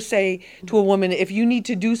would never say to a woman, if you need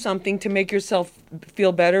to do something to make yourself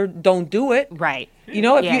feel better, don't do it. Right. You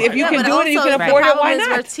know, if you can do it and you can afford it, why not?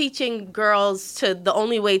 We're teaching girls the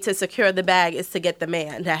only way to secure the bag is to get the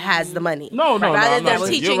man that has the money. No. Rather than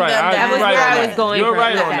teaching them that was where I was going. You're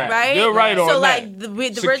right on that. Right? You're right on that. So like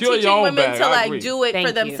we're teaching women to like do it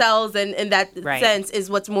for themselves, and in that sense is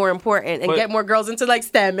what's more important, and get more girls into like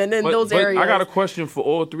STEM and in those areas. I got a question for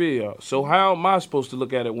all three of y'all. So how am I supposed to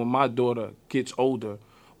look at it when my daughter gets older?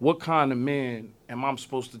 What kind of man am I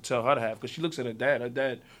supposed to tell her to have? Because she looks at her dad. Her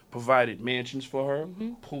dad provided mansions for her,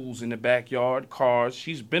 pools in the backyard, cars.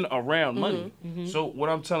 She's been around money. So what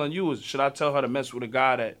I'm telling you is, should I tell her to mess with a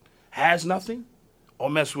guy that has nothing, or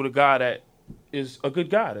mess with a guy that is a good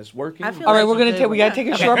guy that's working? All right, we got to take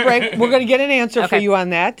a short break. We're going to get an answer for you on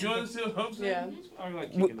that. You understand what I'm saying? Yeah.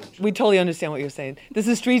 We totally understand what you're saying. This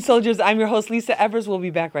is Street Soldiers. I'm your host, Lisa Evers. We'll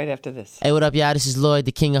be back right after this. Hey, what up, y'all? This is Lloyd,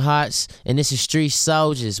 the King of Hearts, and this is Street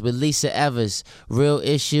Soldiers with Lisa Evers. Real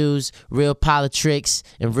issues, real politics,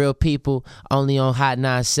 and real people, only on Hot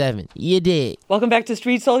 97. You dig? Welcome back to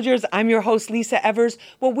Street Soldiers. I'm your host, Lisa Evers.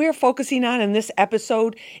 What we're focusing on in this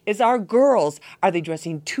episode is our girls. Are they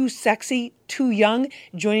dressing too sexy, too young?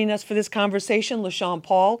 Joining us for this conversation, LaShawn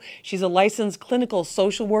Paul. She's a licensed clinical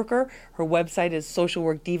social worker. Her website is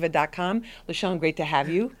socialworkdiva.com. LaShawn, great to have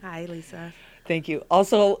you. Hi, Lisa. Thank you.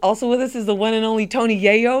 Also with us is the one and only Tony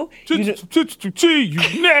Yayo,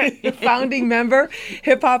 founding member,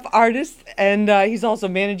 hip hop artist, and he's also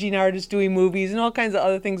managing artist, doing movies and all kinds of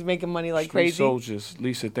other things, making money like crazy. Street Soldiers.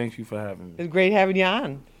 Lisa, thank you for having me. It's great having you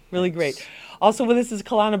on. Really great. Also with us is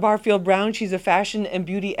Kalana Barfield Brown. She's a fashion and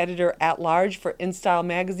beauty editor at large for InStyle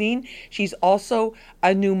magazine. She's also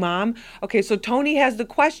a new mom. Okay, so Tony has the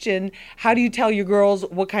question, how do you tell your girls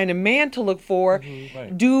what kind of man to look for?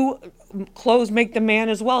 Right. Do clothes make the man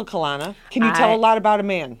as well, Kalana? Can you tell a lot about a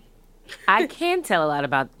man? I can tell a lot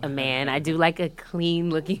about a man. I do like a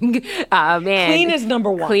clean-looking man. Clean is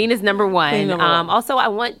number one. Clean is number one. Also, I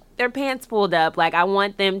want their pants pulled up. Like, I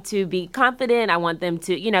want them to be confident. I want them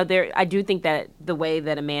to, I do think that the way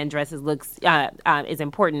that a man dresses looks is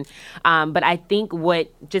important. But I think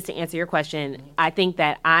just to answer your question, I think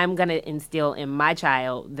that I'm going to instill in my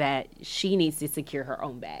child that she needs to secure her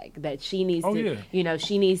own bag. That she needs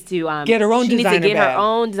she needs to get her own her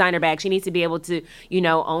own designer bag. She needs to be able to,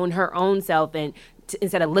 own her own self and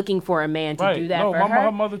instead of looking for a man to do that for her.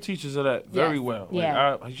 Her mother teaches her that very well. Like,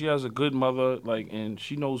 yeah. She has a good mother, and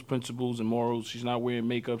she knows principles and morals. She's not wearing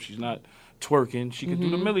makeup. She's not twerking. She can do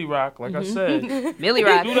the Millie Rock, like I said. Millie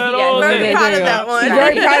Rock. Do that all day. Very proud of that one. She's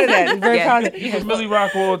very proud of that. Very proud of that. Millie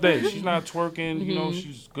Rock all day. She's not twerking.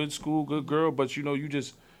 She's good school, good girl, but you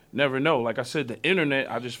just never know. Like I said, the internet,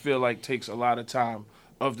 I just feel like takes a lot of time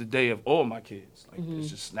of the day of all my kids. Like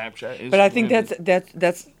it's just Snapchat, Instagram. But I think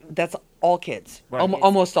that's all kids, Right.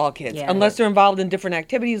 almost all kids, Yeah. unless they're involved in different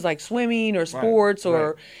activities like swimming or sports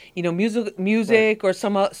or music or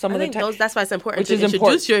some I other think type. that's why it's important Which to is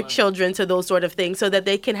introduce important. your children to those sort of things so that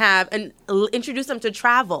they can have and introduce them to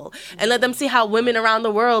travel and let them see how women around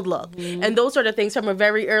the world look and those sort of things from a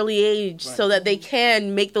very early age so that they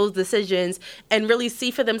can make those decisions and really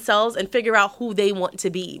see for themselves and figure out who they want to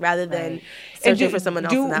be rather than And searching for someone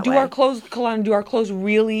else in that do way. our clothes, Kalani, do our clothes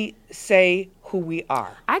really say who we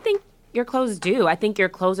are? I think your clothes do. I think your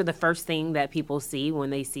clothes are the first thing that people see when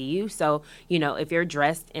they see you. So, if you're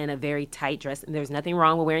dressed in a very tight dress, and there's nothing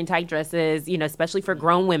wrong with wearing tight dresses, especially for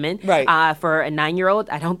grown women. Right. For a 9-year-old,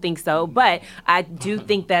 I don't think so. But I do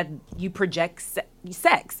think that you project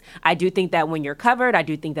sex. I do think that when you're covered, I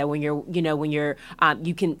do think that when you're,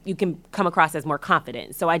 you can come across as more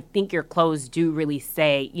confident. So I think your clothes do really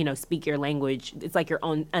say, speak your language. It's like your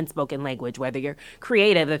own unspoken language, whether you're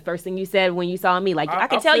creative. The first thing you said when you saw me, like, I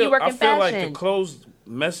can tell you work in fashion. I feel like the clothes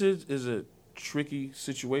message is a tricky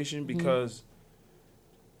situation because,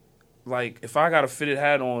 like, if I got a fitted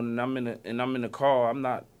hat on and I'm in the car, I'm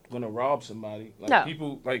not gonna rob somebody. Like No.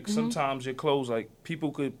 people, like sometimes your clothes, like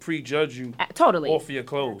people could prejudge you Totally. off of your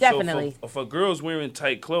clothes. Definitely. So if a girl's wearing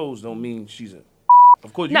tight clothes, don't mean she's a.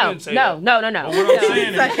 Of course, you No, didn't say no, that. no. But what I'm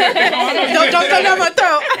saying is, don't go down my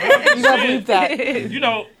throat. You gotta believe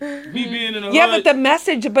that. me being in a Yeah, hood, but the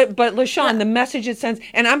message, but LaShawn, the message it sends,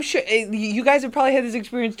 and I'm sure you guys have probably had this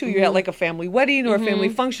experience too. You're at like a family wedding or a family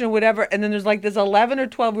function or whatever, and then there's like this 11 or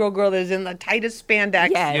 12-year-old girl that is in the tightest spandex.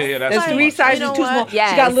 Yes. Yeah, that's That's too three much. sizes You know too small. what? Yes.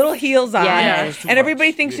 She got little heels on, Yes. It's too and everybody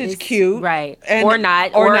much. thinks it's It's cute, Right. and- or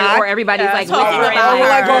not. or Or everybody's like, talking whispering about in her.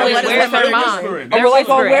 her. Or Where's Where's her her mom? whispering? or we're like,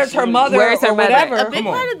 oh, whispering. where's her mother Where's her or mother? whatever. A big Come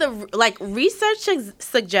on. part of the research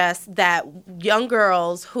suggests that young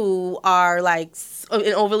girls who are like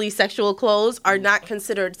in overly sexual clothes are not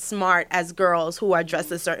considered smart as girls who are dressed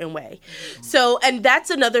a certain way. So, and that's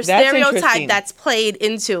another interesting. stereotype that's played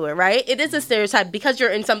into it, right? It is a stereotype because you're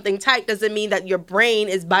in something tight doesn't mean that your brain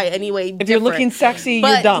is by any way different. If you're looking sexy, you're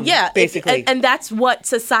But, dumb. yeah, basically. and that's what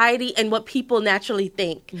society and what people naturally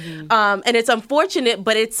think. And it's unfortunate,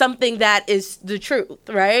 but it's something that is the truth,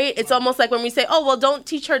 right? It's almost like when we say, oh, well, don't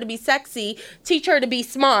teach her to be sexy, teach her to be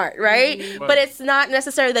smart, right? But it's not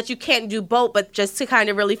necessary that you can't do both, but just to kind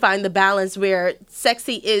of really find the balance where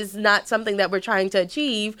sexy is not something that we're trying to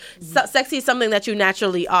achieve. Sexy is something that you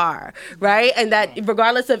naturally are, right? And that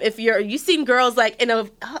regardless of if you've seen girls like in a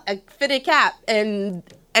fitted cap and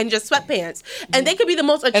just sweatpants, and they could be the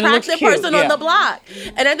most it looks attractive cute, person on the block.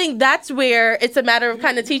 And I think that's where it's a matter of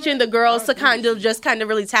kind of teaching the girls to kind of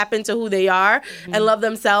really tap into who they are and love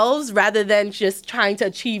themselves rather than just trying to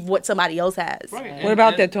achieve what somebody else has. Right. What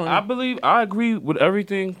about that, Tony? I agree with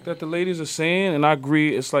everything that the ladies are saying, and I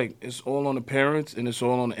agree it's like it's all on the parents and it's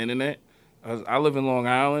all on the internet. I live in Long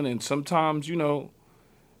Island, and sometimes, you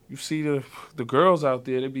see the girls out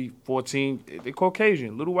there, they be 14, they're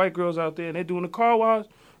Caucasian, little white girls out there, and they're doing the car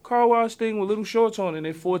wash thing with little shorts on, and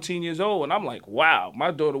they're 14 years old, and I'm like, wow,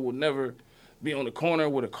 my daughter will never be on the corner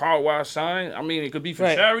with a car wash sign. I mean, it could be for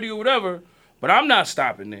charity or whatever, but I'm not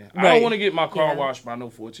stopping there. I don't want to get my car washed by no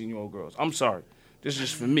 14-year-old girls. I'm sorry. This is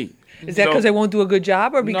just for me. Is that because they won't do a good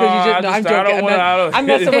job, or because you just? No, I'm joking. I'm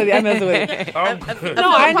messing with you. I'm messing with you.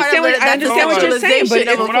 No, I understand what you're saying,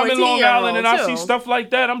 but when I'm in Long Island and I see too. stuff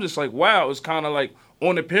like that, I'm just like, wow, it's kind of like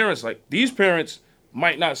on the parents. Like, these parents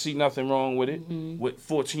might not see nothing wrong with it, with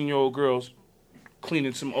 14-year-old girls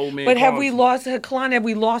cleaning some old man But have cars. we lost, Kalani, have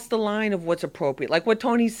we lost the line of what's appropriate? Like what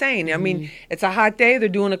Tony's saying. I mean, it's a hot day. They're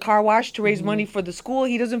doing a car wash to raise money for the school.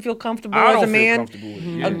 He doesn't feel comfortable I as a don't feel man comfortable with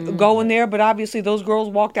it, yeah. going there. But obviously those girls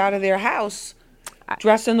walked out of their house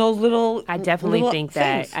dressed in those little I definitely little think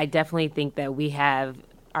things. that. I definitely think that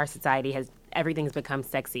our society has everything's become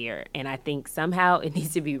sexier, and I think somehow it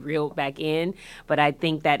needs to be reeled back in. But I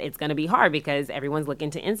think that it's going to be hard because everyone's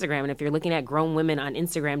looking to Instagram, and if you're looking at grown women on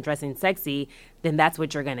Instagram dressing sexy, then that's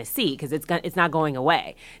what you're going to see because it's not going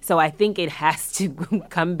away. So I think it has to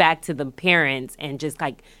come back to the parents and just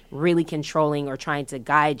like really controlling or trying to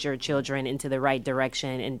guide your children into the right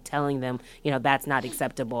direction and telling them, that's not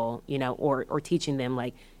acceptable, or teaching them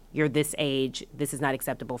like, you're this age, this is not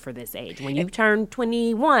acceptable for this age. When you turn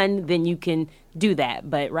 21, then you can do that.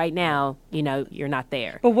 But right now, you're not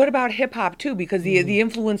there. But what about hip hop too? Because the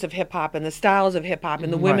influence of hip hop and the styles of hip hop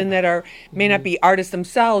and the women that may not be artists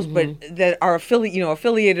themselves, but that are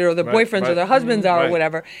affiliated, or their boyfriends or their husbands are, or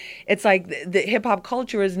whatever. It's like the hip hop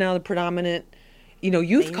culture is now the predominant,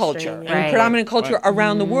 youth culture and Right. predominant culture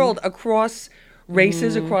around the world, across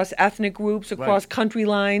races, across ethnic groups, across country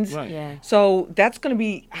lines. Right. Yeah. So that's going to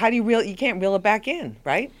be, how do you you can't reel it back in,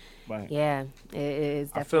 right? Right. Yeah, it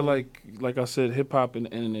is. I feel like I said, hip hop and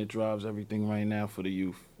the internet drives everything right now for the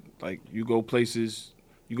youth. Like, you go places,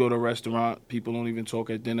 you go to a restaurant, people don't even talk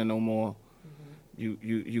at dinner no more.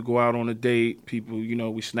 You go out on a date, people, we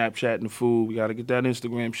Snapchatting the food. We got to get that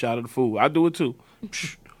Instagram shot of the food. I do it too.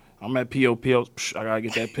 I'm at POPL. I got to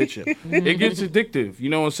get that picture. It gets addictive,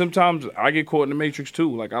 and sometimes I get caught in the matrix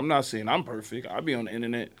too. Like, I'm not saying I'm perfect. I be on the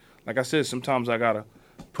internet. Like I said, sometimes I got to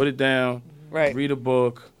put it down, read a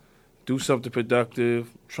book, do something productive,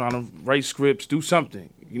 trying to write scripts, do something,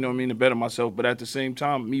 to better myself. But at the same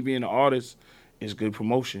time, me being an artist is good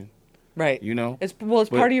promotion. Right. It's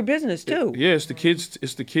part of your business too. It's the kids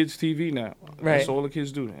TV now. Right. That's all the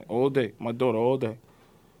kids do that. All day. My daughter all day.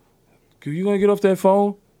 You gonna get off that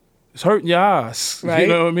phone? It's hurting your eyes. Right. You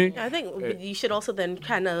know what I mean? I think you should also then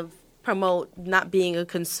kind of promote not being a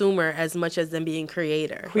consumer as much as them being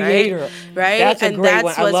creator. Right? That's a great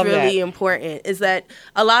one. I love what's really that. important is that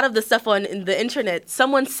a lot of the stuff on the internet,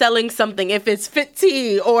 someone's selling something, if it's Fit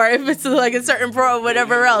Tea or if it's like a certain pro or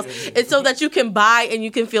whatever else, it's so that you can buy and you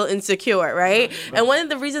can feel insecure, right? And one of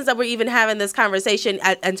the reasons that we're even having this conversation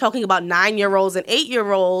and talking about 9-year-olds and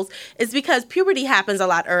 8-year-olds is because puberty happens a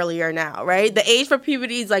lot earlier now, right? The age for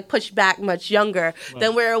puberty is like pushed back much younger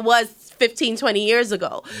than where it was 15, 20 years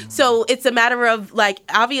ago. So it's a matter of, like,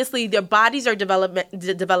 obviously their bodies are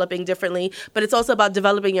developing differently, but it's also about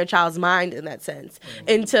developing your child's mind in that sense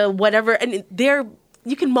into whatever, and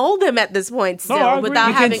you can mold them at this point still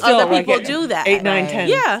without having other people do that. 8, 9, 10.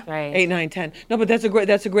 Yeah. Right. 8, 9, 10. No, but that's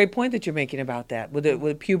a great point that you're making about that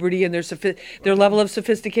with puberty and their level of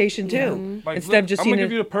sophistication too. Like, Instead of just I'm gonna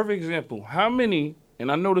give you the perfect example. How many,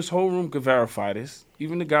 and I know this whole room could verify this,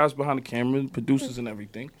 even the guys behind the camera, producers and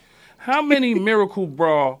everything. How many Miracle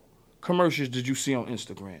Bra commercials did you see on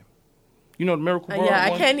Instagram? You know the Miracle Bra? Yeah,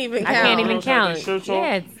 I can't even count. I can't even Girls have their count. shirts on.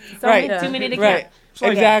 Yeah, it's Right. too many to Right. count. It's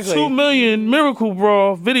like Exactly. 2 million Miracle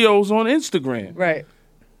Bra videos on Instagram. Right.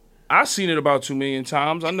 I've seen it about 2 million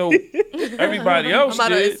times. I know everybody else I'm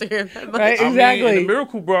not on did. Instagram. Right. I mean, Exactly. and the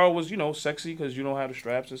Miracle Bra was, sexy because you don't have the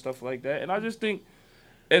straps and stuff like that. And I just think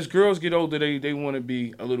as girls get older, they want to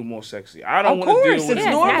be a little more sexy. I don't Of want to course, deal with it's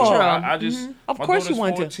it. normal. I just, Of my course you daughter's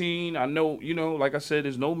want to. 14. I know, like I said,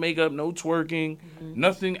 there's no makeup, no twerking,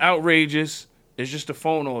 nothing outrageous. It's just a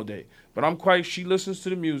phone all day. But she listens to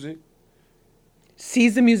the music.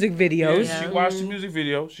 Sees the music videos. She watched the music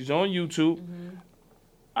video. She's on YouTube.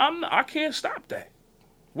 I can't stop that.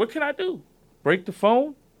 What can I do? Break the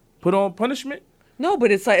phone? Put on punishment? No,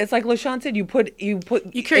 but it's like LaShawn said. You create.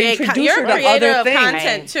 Introduce You're her a to creator other of things.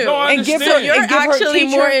 content too. No, I And give understand. her- You're and give her actually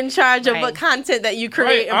teacher- more in charge of Right. what content that you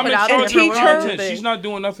create and I'm put in out charge there. of teach her her- content. She's not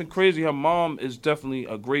doing nothing crazy. Her mom is definitely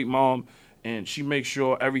a great mom, and she makes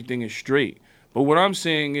sure everything is straight. But what I'm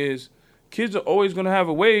saying is, kids are always going to have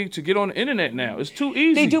a way to get on the internet now. It's too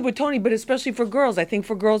easy. They do, but Tony, but especially for girls, I think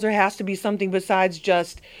for girls there has to be something besides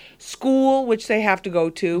just school, which they have to go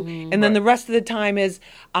to, and then the rest of the time is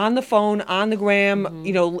on the phone, on the gram,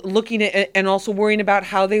 looking at and also worrying about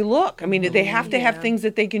how they look. I mean, they have to have things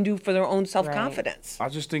that they can do for their own self-confidence. I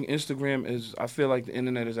just think Instagram is, I feel like the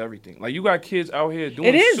internet is everything. Like, you got kids out here doing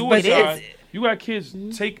It is, suicide. but it is. You got kids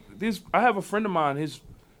take this. I have a friend of mine, his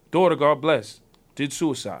daughter, God bless, did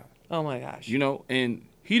suicide. Oh my gosh. And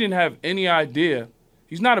he didn't have any idea.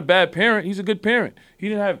 He's not a bad parent. He's a good parent. He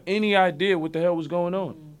didn't have any idea what the hell was going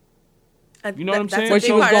on. You know what I'm saying? That's a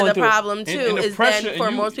She big was part going of the through. problem too. And the Is pressure, then and for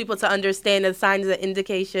you- most people to understand the signs and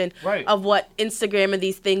indication Right. of what Instagram and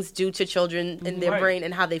these things do to children in their Right. brain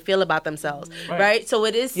and how they feel about themselves, Right. right? So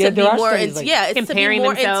it is Yeah, to be there are more, things like it's to be comparing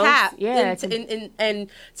more themselves. and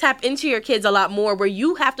tap into your kids a lot more, where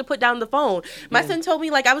you have to put down the phone. My son told me,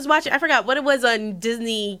 like, I was watching, I forgot what it was on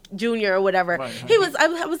Disney Junior or whatever. Right. He was, I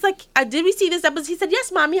was like, did we see this episode? He said,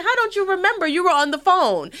 yes, mommy. How don't you remember? You were on the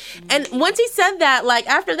phone. And once he said that, like,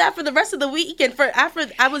 after that, for the rest of the weekend, after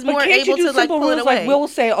I was But more can't you able do to, like, simple pull it rules away. like we'll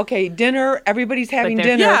say, okay, dinner, everybody's having there-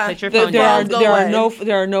 dinner. Yeah. Put your There phone down. Go are away.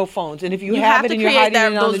 there are no phones, and if you, You have have it to and you're create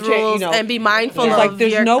hiding it on those the chair, rules and be mindful it's of like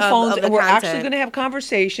there's your- no of phones, the and we're actually content. going to have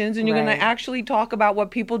conversations, and you're going Right. to actually talk about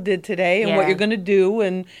what people did today and what Yeah. you're going to do,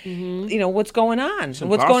 and what's going on, It's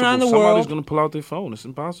what's going on in the impossible. Somebody's world. going to pull out their phone. It's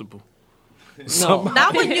impossible. No.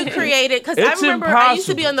 Not when you create it, because I It's remember I used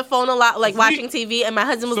to be impossible. on the phone a lot, like We- watching TV, and my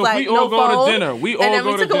husband was So if like, we all "No go phone." to dinner. We all and then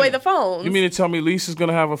go we to took away dinner. the phones. You mean to tell me Lisa's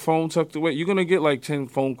gonna have a phone tucked away? You're gonna get like 10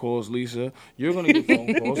 phone calls, Lisa. You're gonna get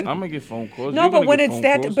phone calls. I'm gonna get phone calls. No, You're but gonna when get it's phone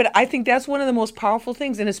that, calls. but I think that's one of the most powerful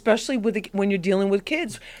things, and especially when you're dealing with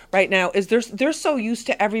kids right now, is they're so used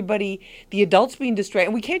to everybody, the adults being distracted,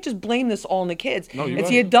 and we can't just blame this all on the kids. No, you're it's right.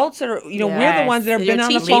 the adults that are, we're the Yes. ones that have You're been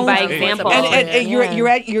on the teaching phone, by example. and you're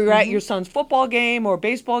Yeah. at your son's football game or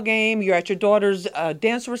baseball game, you're at your daughter's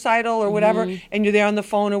dance recital or whatever, and you're there on the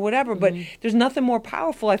phone or whatever. But there's nothing more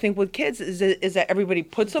powerful, I think, with kids is that everybody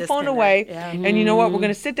puts the phone away, and you know what? We're going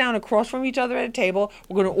to sit down across from each other at a table.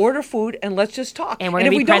 We're going to order food, and let's just talk. And if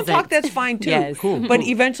we present. don't talk, that's fine too. Yes. Cool. But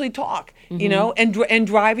eventually talk, you know, and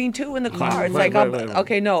driving too in the car. It's Right, like, right.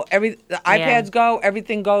 okay, no, the iPads go,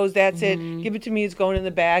 everything goes. That's it. Give it to me. It's going in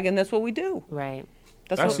the bag, and that's what we do. Right.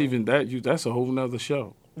 That's a whole nother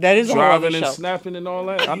show. That is a whole other Driving and show. snapping and all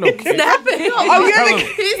that. I know kids. Snapping.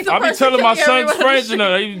 I be telling my son's friends, you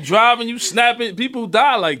know, you driving, you snapping, people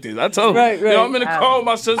die like this. I tell them, Right. yo, I'm in the car with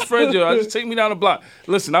my son's friends, yo, I just take me down the block.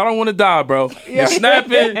 Listen, I don't want to die, bro. You're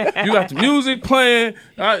snapping, you got the music playing,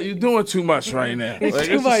 you're doing too much right now. It's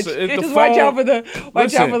too much. The Just watch out for the.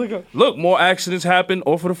 Listen, look, more accidents happen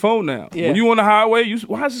off of the phone now. Yeah. When you on the highway,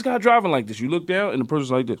 why is this guy driving like this? You look down and the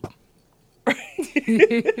person's like this.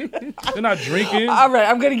 They're not drinking. All right,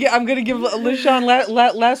 I'm gonna give LaShawn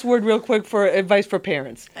last word real quick for advice for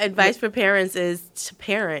parents. Advice for parents is to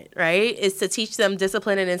parent, right? Is to teach them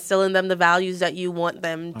discipline and instill in them the values that you want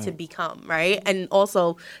them to become, right? And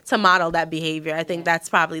also to model that behavior. I think that's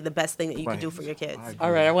probably the best thing that you can do for your kids.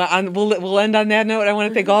 All right, we'll end on that note. I want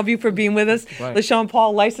to thank all of you for being with us. Right. LaShawn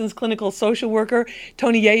Paul, licensed clinical social worker.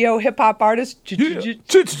 Tony Yayo, hip hop artist. You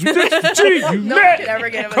Never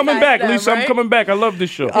get coming besides back, them, Lisa. I'm right? coming back. I love this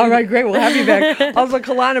show. All right, great. We'll have you back. Also,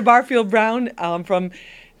 Kalana Barfield Brown from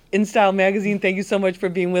In Style Magazine. Thank you so much for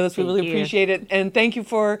being with us. We really appreciate it. And thank you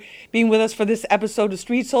for being with us for this episode of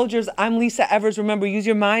Street Soldiers. I'm Lisa Evers. Remember, use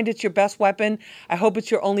your mind. It's your best weapon. I hope it's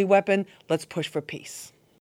your only weapon. Let's push for peace.